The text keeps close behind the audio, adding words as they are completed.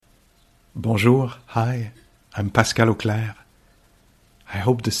Bonjour, hi, I'm Pascal Auclair. I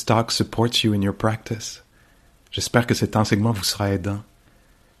hope this talk supports you in your practice. J'espère que cet enseignement vous sera aidant.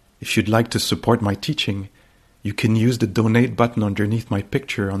 If you'd like to support my teaching, you can use the donate button underneath my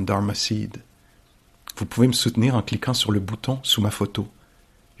picture on Dharma Seed. Vous pouvez me soutenir en cliquant sur le bouton sous ma photo.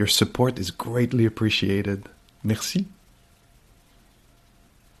 Your support is greatly appreciated. Merci.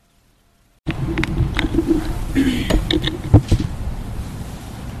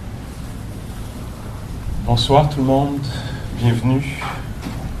 Bonsoir tout le monde, bienvenue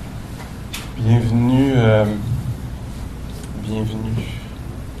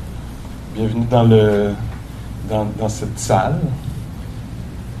dans cette salle.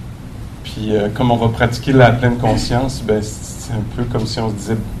 Puis comme on va pratiquer la pleine conscience, c'est un peu comme si on se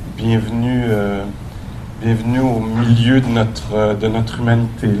disait bienvenue au milieu de notre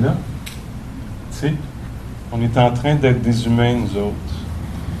humanité là. Tu sais, on est en train d'être des humains nous autres.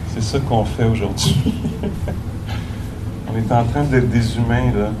 C'est ça qu'on fait aujourd'hui. On est en train d'être des humains,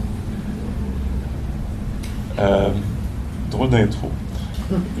 là. Drôle d'intro.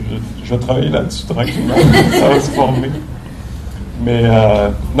 Je vais travailler là-dessus tranquillement. Ça va se former. Mais,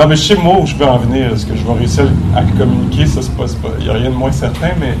 non, mais je sais moi où je veux en venir. Est-ce que je vais réussir à communiquer? Ça, c'est pas. Il n'y a rien de moins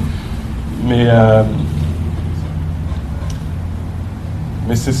certain, mais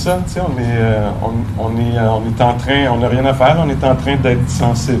c'est ça, tu sais, on est en train, on n'a rien à faire, on est en train d'être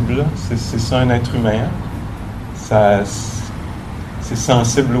sensible. C'est ça un être humain. C'est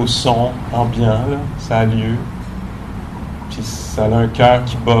sensible au son ambiant, là, ça a lieu. Puis ça a un cœur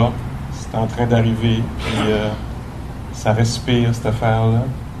qui bat, c'est en train d'arriver. Puis ça respire, cette affaire-là.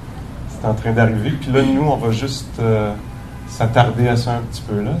 C'est en train d'arriver. Puis là, nous, on va juste s'attarder à ça un petit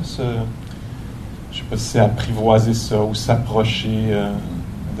peu, là. Je ne sais pas si c'est apprivoiser ça ou s'approcher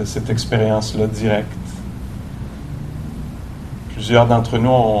de cette expérience-là directe. Plusieurs d'entre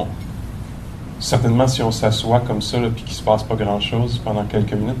nous, certainement si on s'assoit comme ça, là, puis qu'il ne se passe pas grand-chose pendant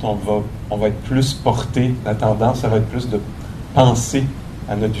quelques minutes, on va être plus porté, la tendance, ça va être plus de penser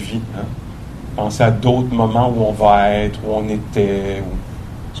à notre vie. Hein? Penser à d'autres moments où on va être, où on était, ou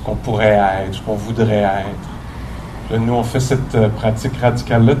ce qu'on pourrait être, ce qu'on voudrait être. Là, nous, on fait cette pratique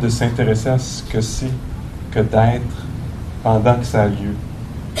radicale-là de s'intéresser à ce que c'est que d'être pendant que ça a lieu.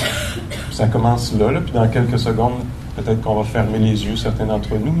 Ça commence là, puis dans quelques secondes, peut-être qu'on va fermer les yeux, certains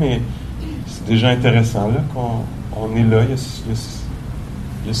d'entre nous, mais c'est déjà intéressant là, qu'on est là, il y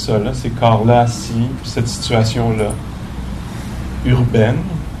a ça, là, ces corps-là assis, puis cette situation-là, urbaine,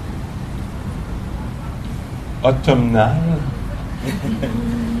 automnale,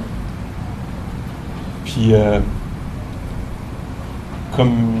 puis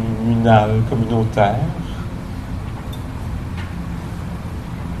communale, communautaire.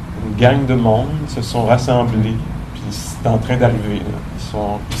 Une gang de monde se sont rassemblés, puis c'est en train d'arriver, là.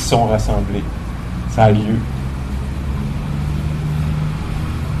 Ils sont rassemblés. Ça a lieu.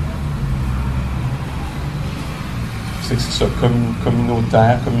 C'est ça,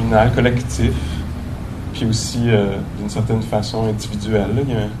 communautaire, communal, collectif, puis aussi, d'une certaine façon, individuel. Là.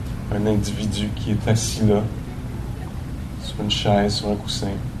 Il y a un individu qui est assis là, sur une chaise, sur un coussin.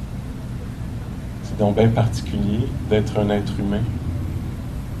 C'est donc bien particulier d'être un être humain.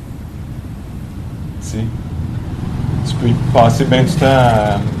 Tu sais, tu peux y passer bien du temps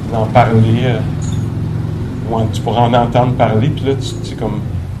à en parler, ou tu pourras en entendre parler, puis là, tu es comme,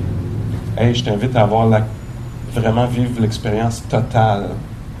 hey, je t'invite à vraiment vivre l'expérience totale.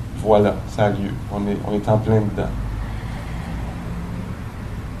 Voilà, ça a lieu. On est en plein dedans.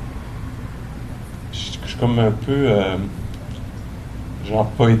 Je suis comme un peu genre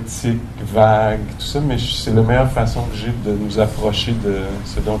poétique, vague, tout ça, mais c'est la meilleure façon que j'ai de nous approcher de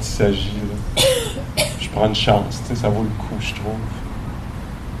ce dont il s'agit. Là. Je prends une chance, tu sais, ça vaut le coup, je trouve.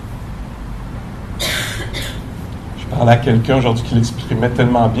 Je parlais à quelqu'un aujourd'hui qui l'exprimait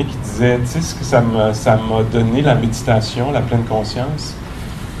tellement bien, qui disait, tu sais, ce que ça m'a donné, la méditation, la pleine conscience,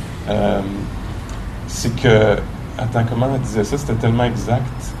 c'est que, attends, comment elle disait ça? C'était tellement exact,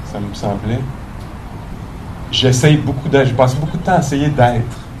 ça me semblait. Je passe beaucoup de temps à essayer d'être,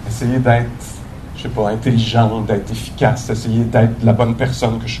 je sais pas, intelligente, d'être efficace, essayer d'être la bonne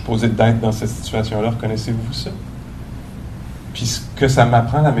personne que je suis supposé d'être dans cette situation-là. Reconnaissez-vous ça? Puis ce que ça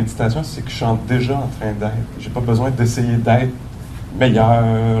m'apprend, la méditation, c'est que je suis déjà en train d'être. J'ai pas besoin d'essayer d'être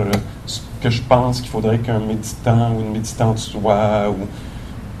meilleur, ce que je pense qu'il faudrait qu'un méditant ou une méditante soit, ou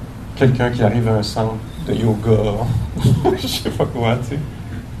quelqu'un qui arrive à un centre de yoga, je sais pas quoi, tu sais.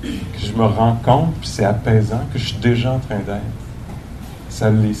 Que je me rends compte, puis c'est apaisant, que je suis déjà en train d'être. C'est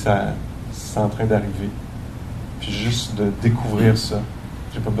en train d'arriver. Puis juste de découvrir ça.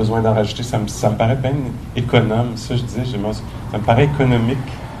 J'ai pas besoin d'en rajouter. Ça me paraît bien économe. Ça, je disais, ça me paraît économique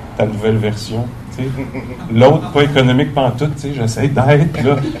ta nouvelle version. T'sais. L'autre, pas économique pantoute, j'essaie d'être, puis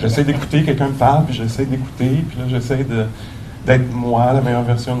là, j'essaie d'écouter, quelqu'un me parle, puis j'essaie d'écouter, puis là, j'essaie d'être moi, la meilleure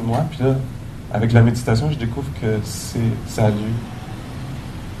version de moi, puis là, avec la méditation, je découvre que ça a lieu.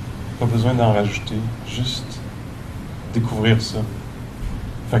 Pas besoin d'en rajouter, juste découvrir ça.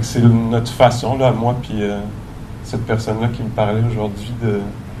 Fait que c'est notre façon, là, moi, puis cette personne-là qui me parlait aujourd'hui, de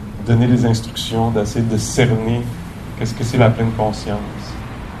donner les instructions, d'essayer de cerner qu'est-ce que c'est la pleine conscience.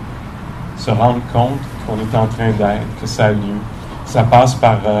 Se rendre compte qu'on est en train d'être, que ça a lieu. Ça passe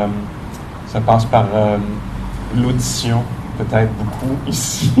par l'audition, peut-être beaucoup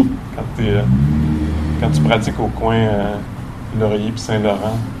ici, quand tu pratiques au coin Laurier puis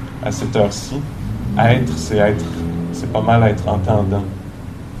Saint-Laurent à cette heure-ci. Être, c'est pas mal être entendant.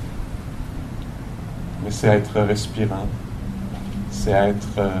 Mais c'est être respirant. C'est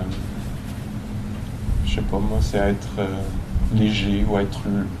être, je sais pas moi, c'est être léger ou être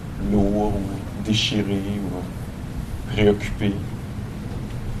lourd ou déchiré ou préoccupé.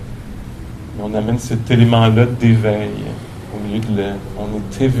 Mais on amène cet élément-là d'éveil au milieu on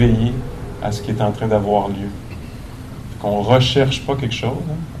est éveillé à ce qui est en train d'avoir lieu. Qu'on ne recherche pas quelque chose,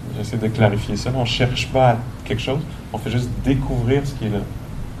 hein. J'essaie de clarifier ça, on ne cherche pas quelque chose, on fait juste découvrir ce qui est là.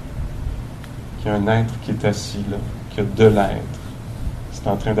 Qu'il y a un être qui est assis là, qu'il y a de l'être. C'est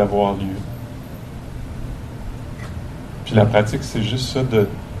en train d'avoir lieu. Puis la pratique, c'est juste ça, de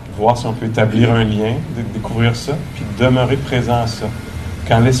voir si on peut établir un lien, de découvrir ça, puis demeurer présent à ça.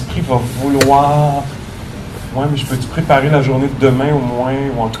 Quand l'esprit va vouloir, ouais, mais je peux-tu préparer la journée de demain au moins,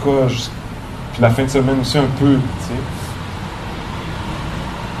 ou en tout cas, puis la fin de semaine aussi un peu, tu sais.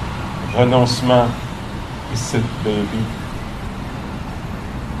 Renoncement, ici, baby.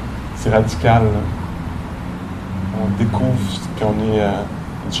 C'est radical, là. On découvre qu'on est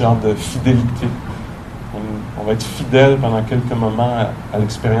une genre de fidélité. On va être fidèle pendant quelques moments à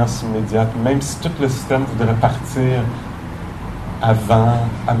l'expérience immédiate, même si tout le système voudrait partir avant,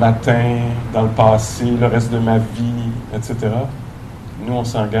 à matin, dans le passé, le reste de ma vie, etc. Nous, on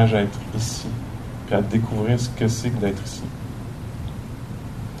s'engage à être ici, puis à découvrir ce que c'est que d'être ici.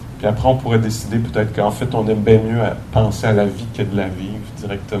 Puis après, on pourrait décider peut-être qu'en fait, on aime bien mieux à penser à la vie que de la vivre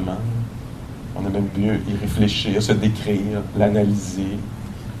directement. On aime mieux y réfléchir, se décrire, l'analyser,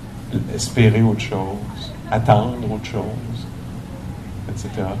 espérer autre chose, attendre autre chose, etc.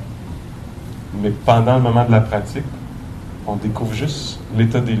 Mais pendant le moment de la pratique, on découvre juste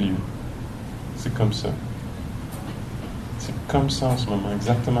l'état des lieux. C'est comme ça. C'est comme ça en ce moment,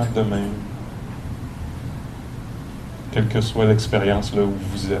 exactement de même. Quelle que soit l'expérience là où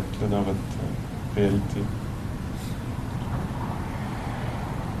vous êtes, là, dans votre réalité.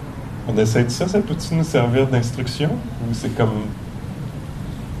 On essaie de ça peut-tu nous servir d'instruction? Ou c'est comme...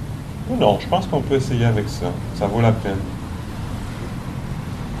 Ou non, je pense qu'on peut essayer avec ça. Ça vaut la peine.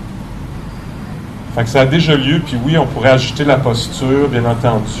 Fait que ça a déjà lieu, puis oui, on pourrait ajuster la posture, bien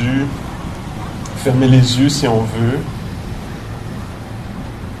entendu. Fermer les yeux si on veut.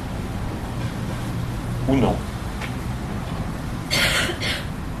 Ou non.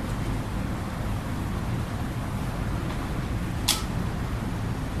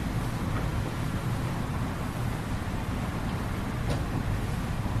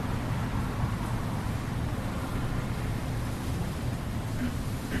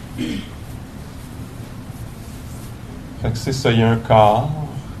 Fait que c'est ça, il y a un corps.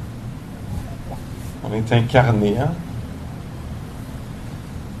 On est incarné, hein?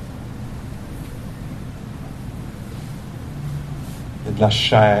 Il y a de la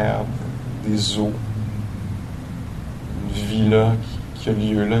chair, des os. Une vie là, qui a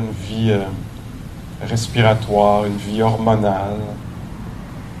lieu là, une vie respiratoire, une vie hormonale,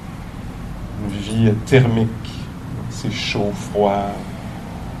 une vie thermique. C'est chaud, froid,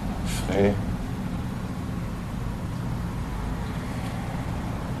 frais.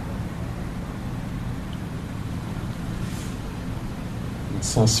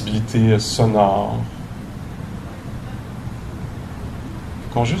 Sensibilité sonore.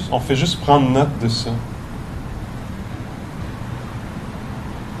 On fait juste prendre note de ça.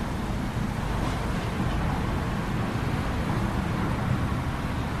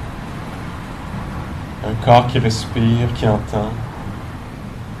 Un corps qui respire, qui entend.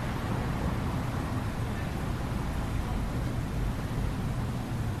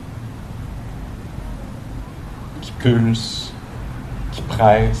 Qui pulse. Qui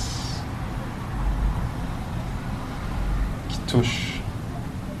presse, qui touche.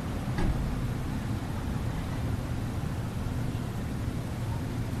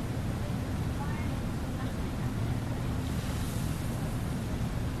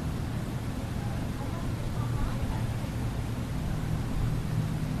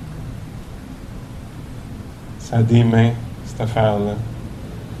 Ça a des mains, cette affaire-là,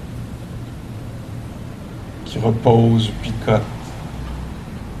 qui repose ou picote.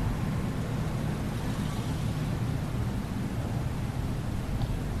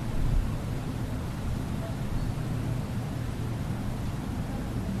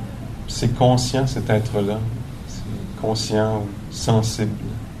 C'est conscient, cet être-là. C'est conscient ou sensible.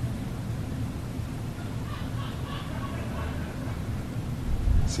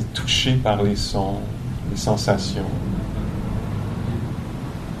 C'est touché par les sons, les sensations.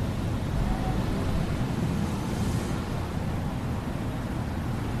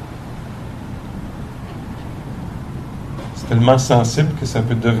 C'est tellement sensible que ça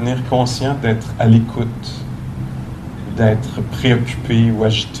peut devenir conscient d'être à l'écoute, d'être préoccupé ou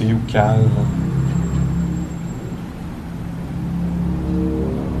agité ou calme.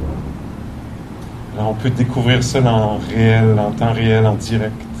 Alors on peut découvrir ça en réel, en temps réel, en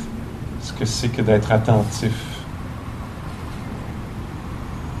direct. Ce que c'est que d'être attentif.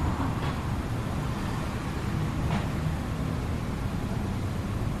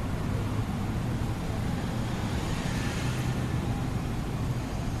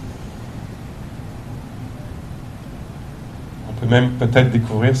 On peut même peut-être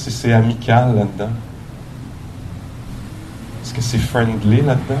découvrir si c'est amical là-dedans. Est-ce que c'est friendly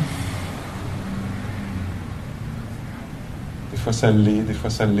là-dedans? Des fois ça l'est, des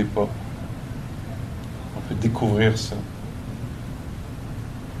fois ça ne l'est pas. On peut découvrir ça.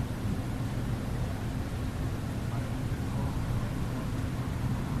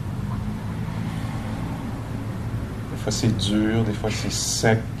 Des fois c'est dur, des fois c'est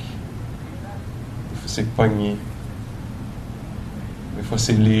sec, des fois c'est pogné, des fois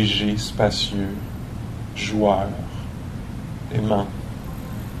c'est léger, spacieux, joueur, aimant.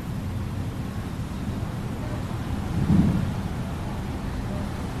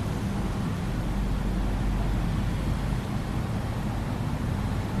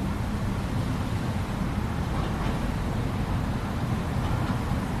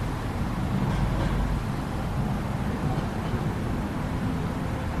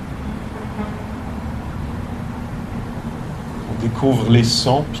 Découvre les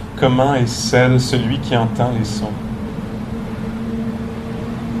sons, puis comment est celui qui entend les sons.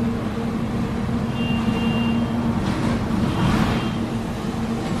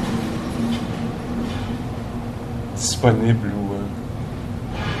 Disponible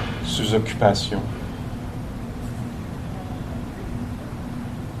ou sous occupation.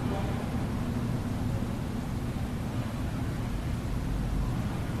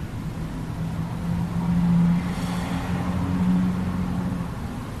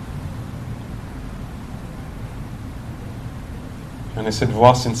 On essaie de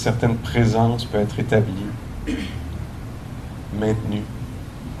voir si une certaine présence peut être établie, maintenue.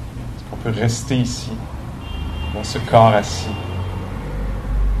 Est-ce qu'on peut rester ici, dans ce corps assis,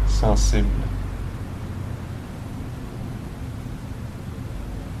 sensible.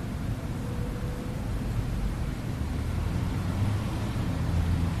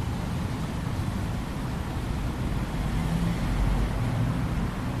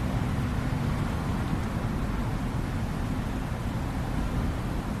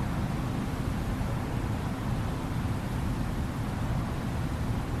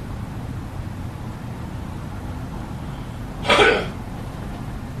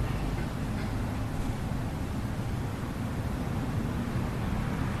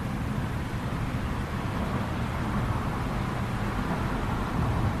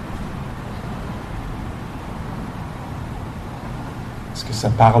 Est-ce que ça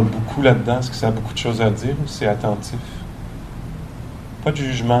parle beaucoup là-dedans? Est-ce que ça a beaucoup de choses à dire ou c'est attentif? Pas de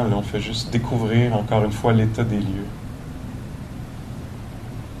jugement, là, on fait juste découvrir encore une fois l'état des lieux.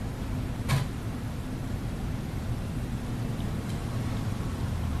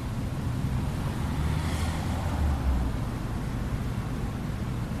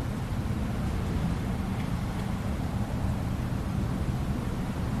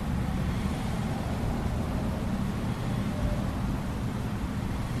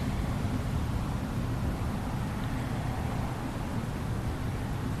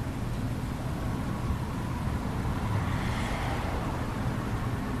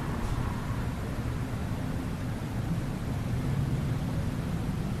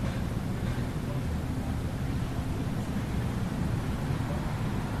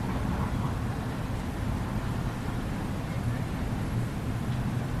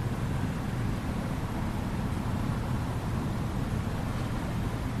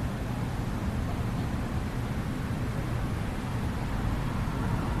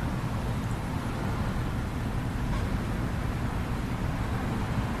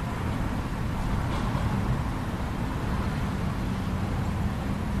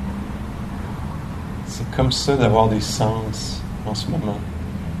 C'est comme ça d'avoir des sens en ce moment.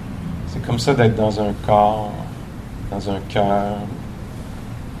 C'est comme ça d'être dans un corps, dans un cœur.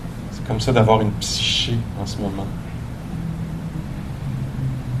 C'est comme ça d'avoir une psyché en ce moment.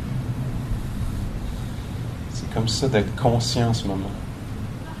 C'est comme ça d'être conscient en ce moment.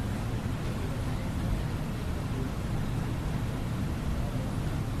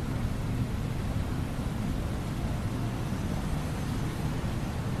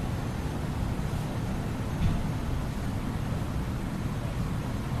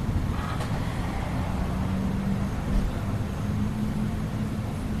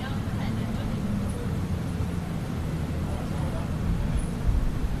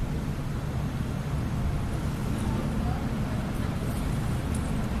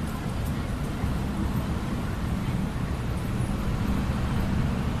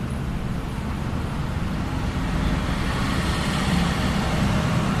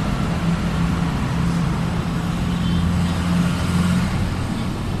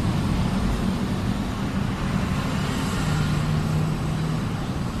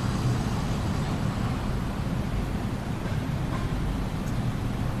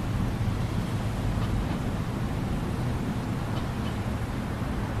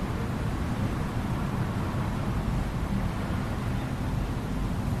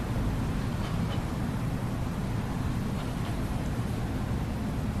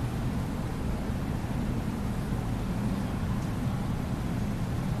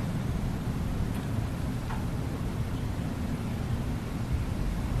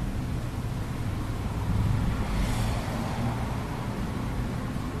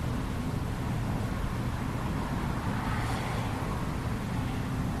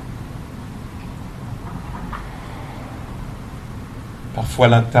 Parfois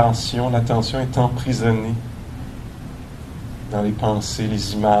l'attention est emprisonnée dans les pensées,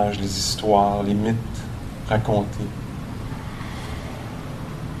 les images, les histoires, les mythes racontés.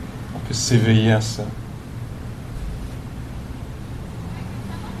 On peut s'éveiller à ça.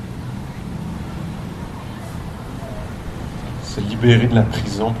 Se libérer de la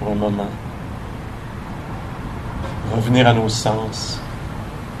prison pour un moment. Revenir à nos sens.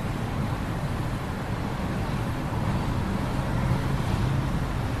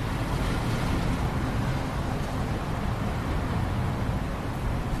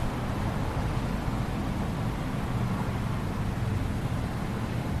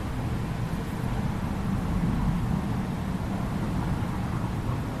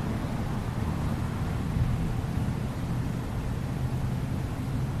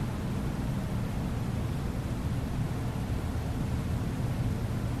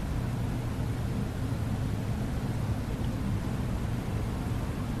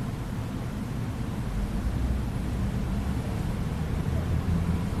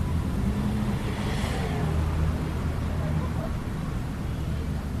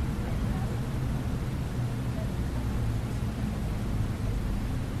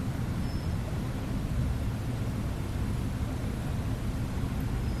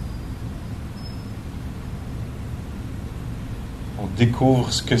 On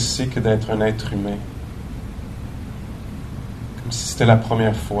découvre ce que c'est que d'être un être humain. Comme si c'était la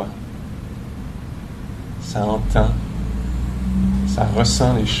première fois. Ça entend, ça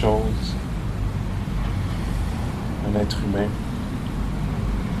ressent les choses. Un être humain.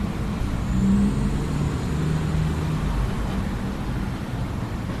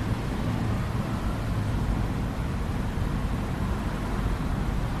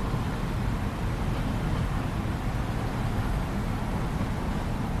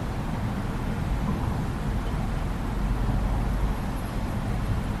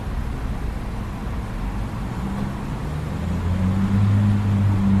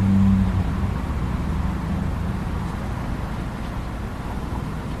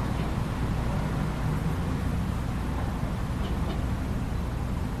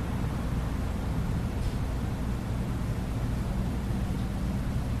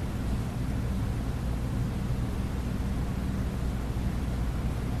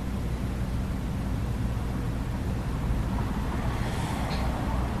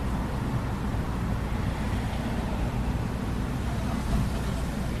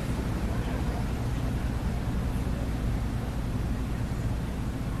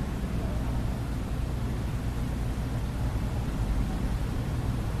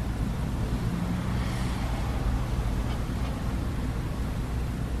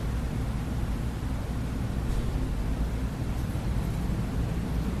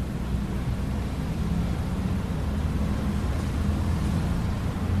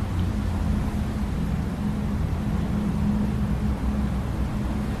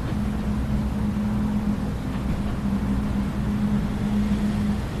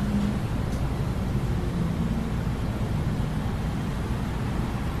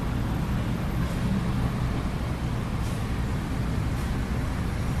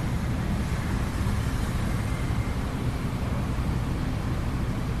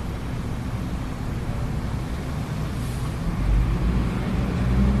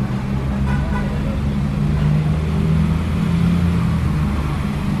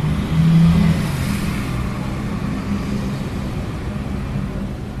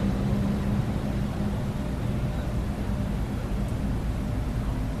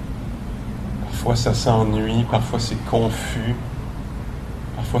 Parfois ça s'ennuie, parfois c'est confus,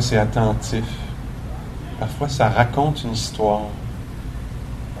 parfois c'est attentif, parfois ça raconte une histoire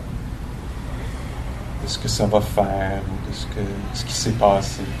de ce que ça va faire ou de ce qui s'est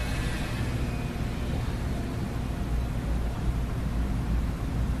passé.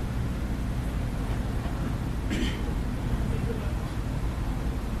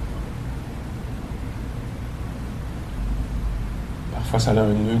 Parfois, ça a un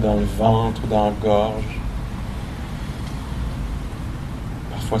nœud dans le ventre ou dans la gorge.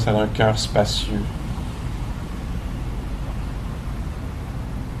 Parfois, ça a un cœur spacieux.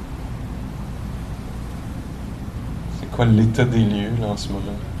 C'est quoi l'état des lieux, là, en ce moment?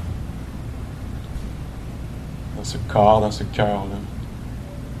 Dans ce corps, dans ce cœur-là.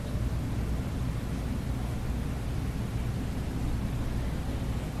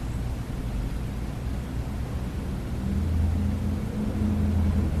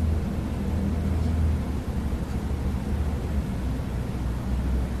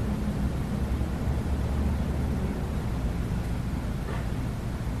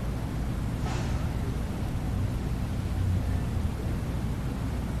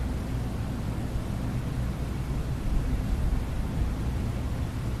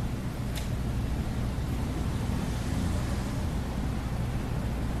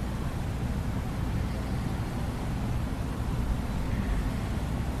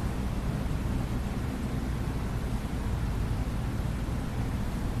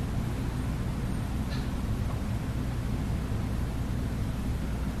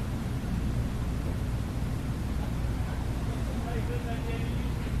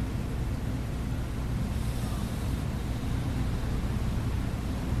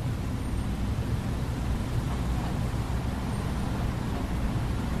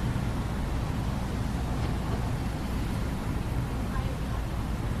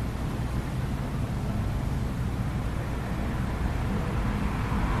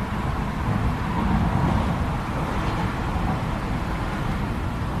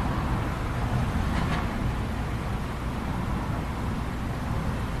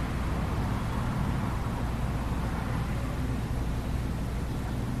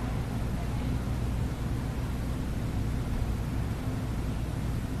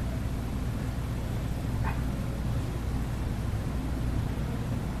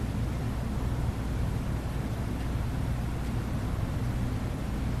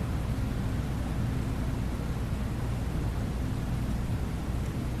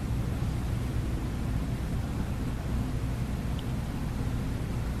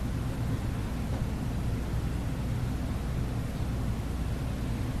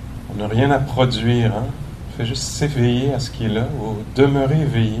 On n'a rien à produire, hein? On fait juste s'éveiller à ce qui est là ou demeurer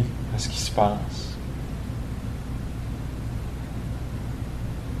éveillé à ce qui se passe.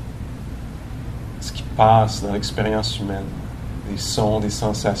 Ce qui passe dans l'expérience humaine. Des sons, des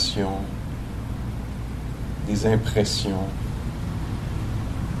sensations, des impressions,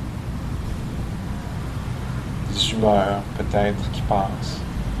 des humeurs peut-être qui passent.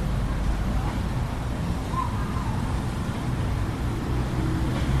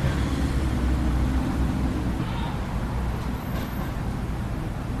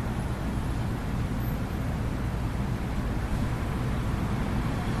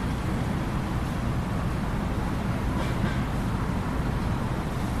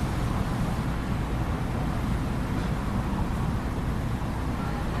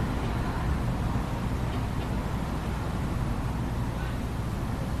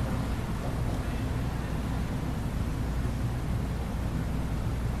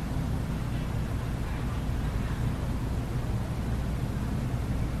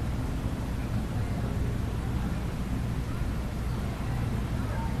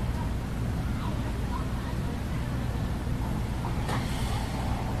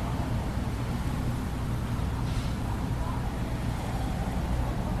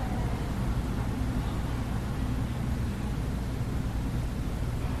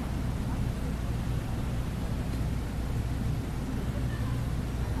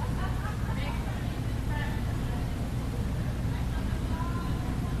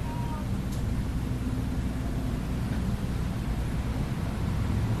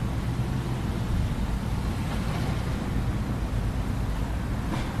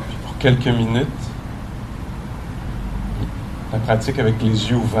 Quelques minutes, la pratique avec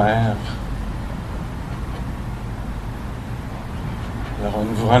les yeux ouverts. Alors en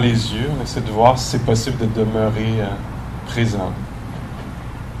ouvrant les yeux, on essaie de voir si c'est possible de demeurer présent,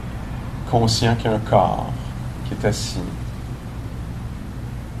 conscient qu'il y a un corps qui est assis.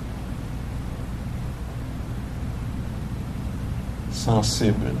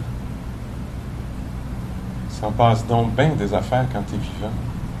 Sensible s'en passe donc bien des affaires quand tu es vivant.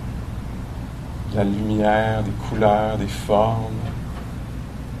 De la lumière, des couleurs, des formes,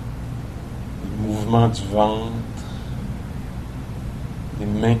 des mouvements du ventre, des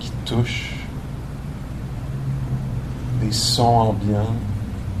mains qui touchent, des sons ambiants.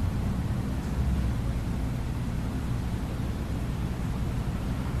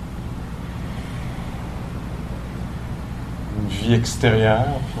 Une vie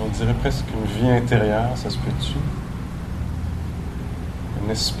extérieure, puis on dirait presque une vie intérieure, ça se peut-tu? Un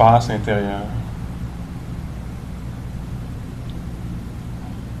espace intérieur.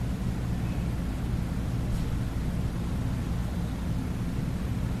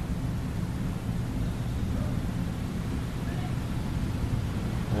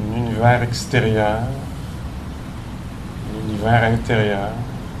 Un univers extérieur, un univers intérieur.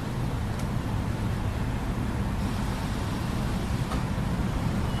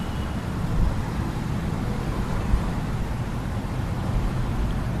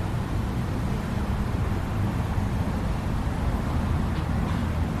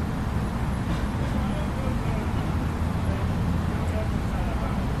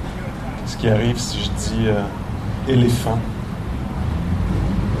 Ce qui arrive si je dis éléphant?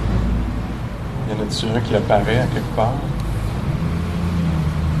 Y en a-t-il un qui apparaît à quelque part?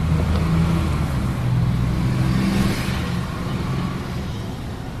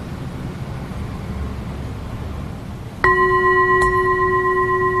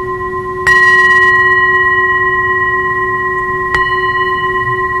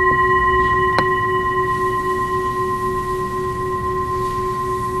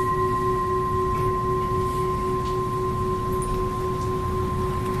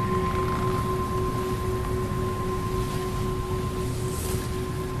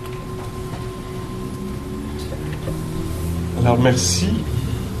 Alors merci.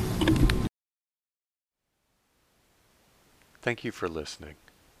 Thank you for listening.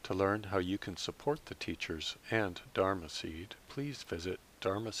 To learn how you can support the teachers and Dharma Seed, please visit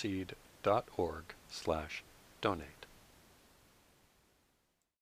dharmaseed.org/donate.